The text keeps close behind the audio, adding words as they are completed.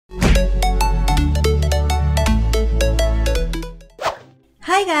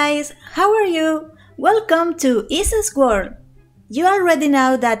Hi guys, how are you? Welcome to Isa's World. You already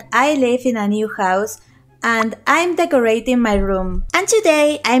know that I live in a new house and I'm decorating my room. And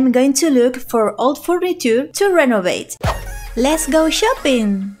today I'm going to look for old furniture to renovate. Let's go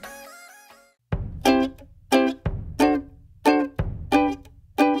shopping!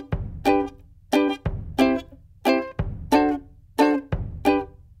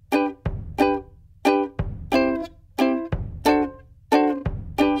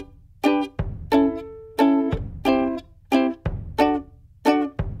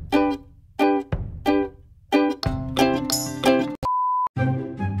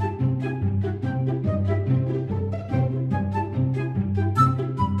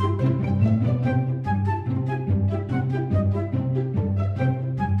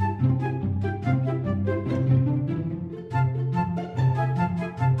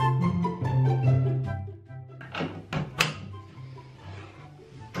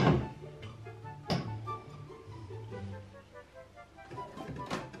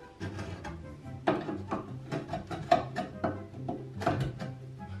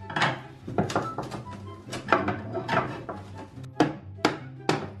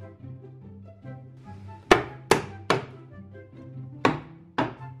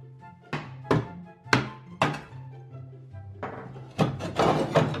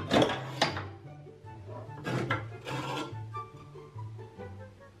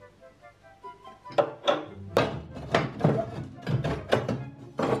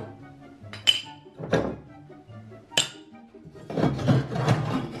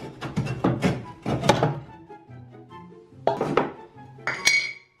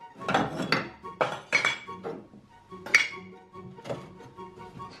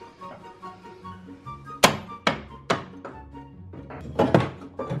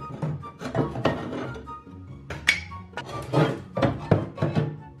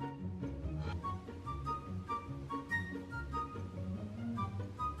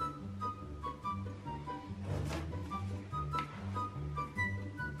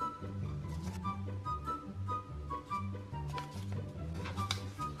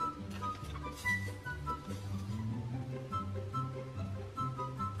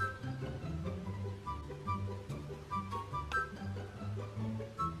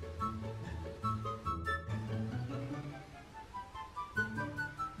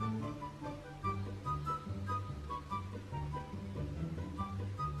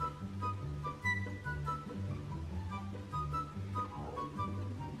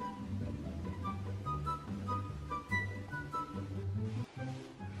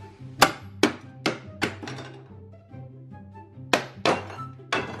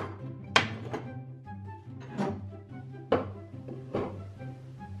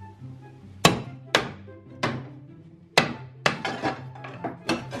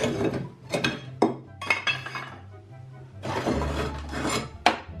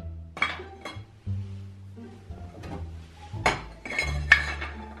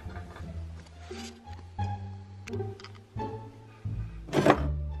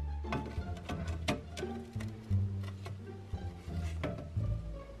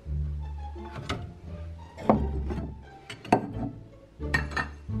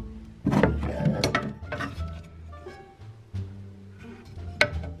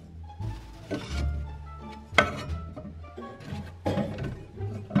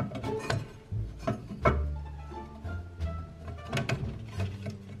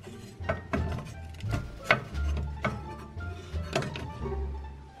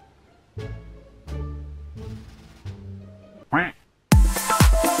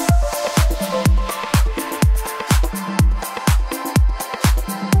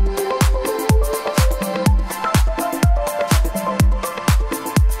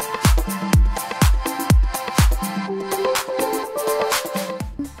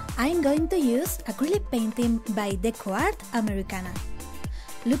 I'm going to use acrylic painting by DecoArt Americana.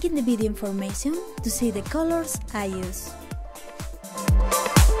 Look in the video information to see the colors I use.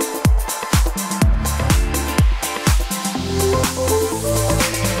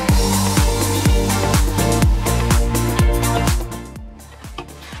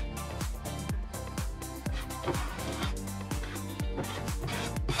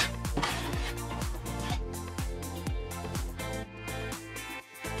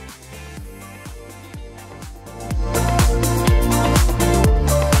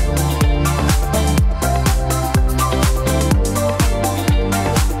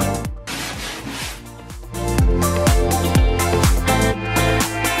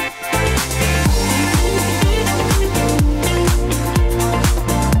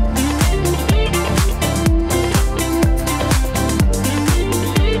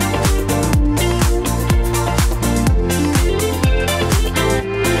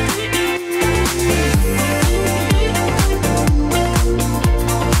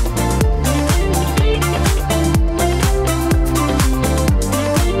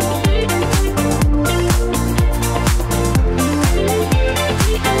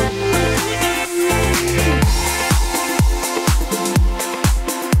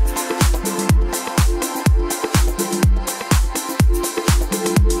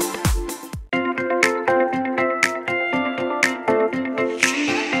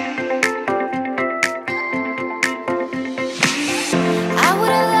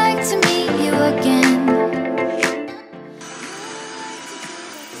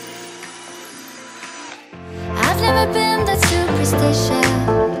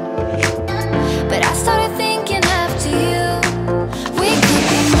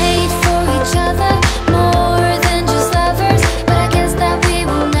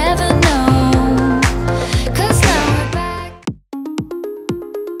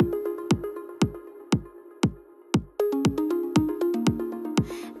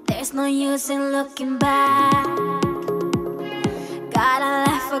 There's no use in looking back. Gotta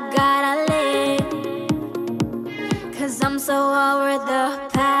laugh or gotta live, 'cause I'm so over the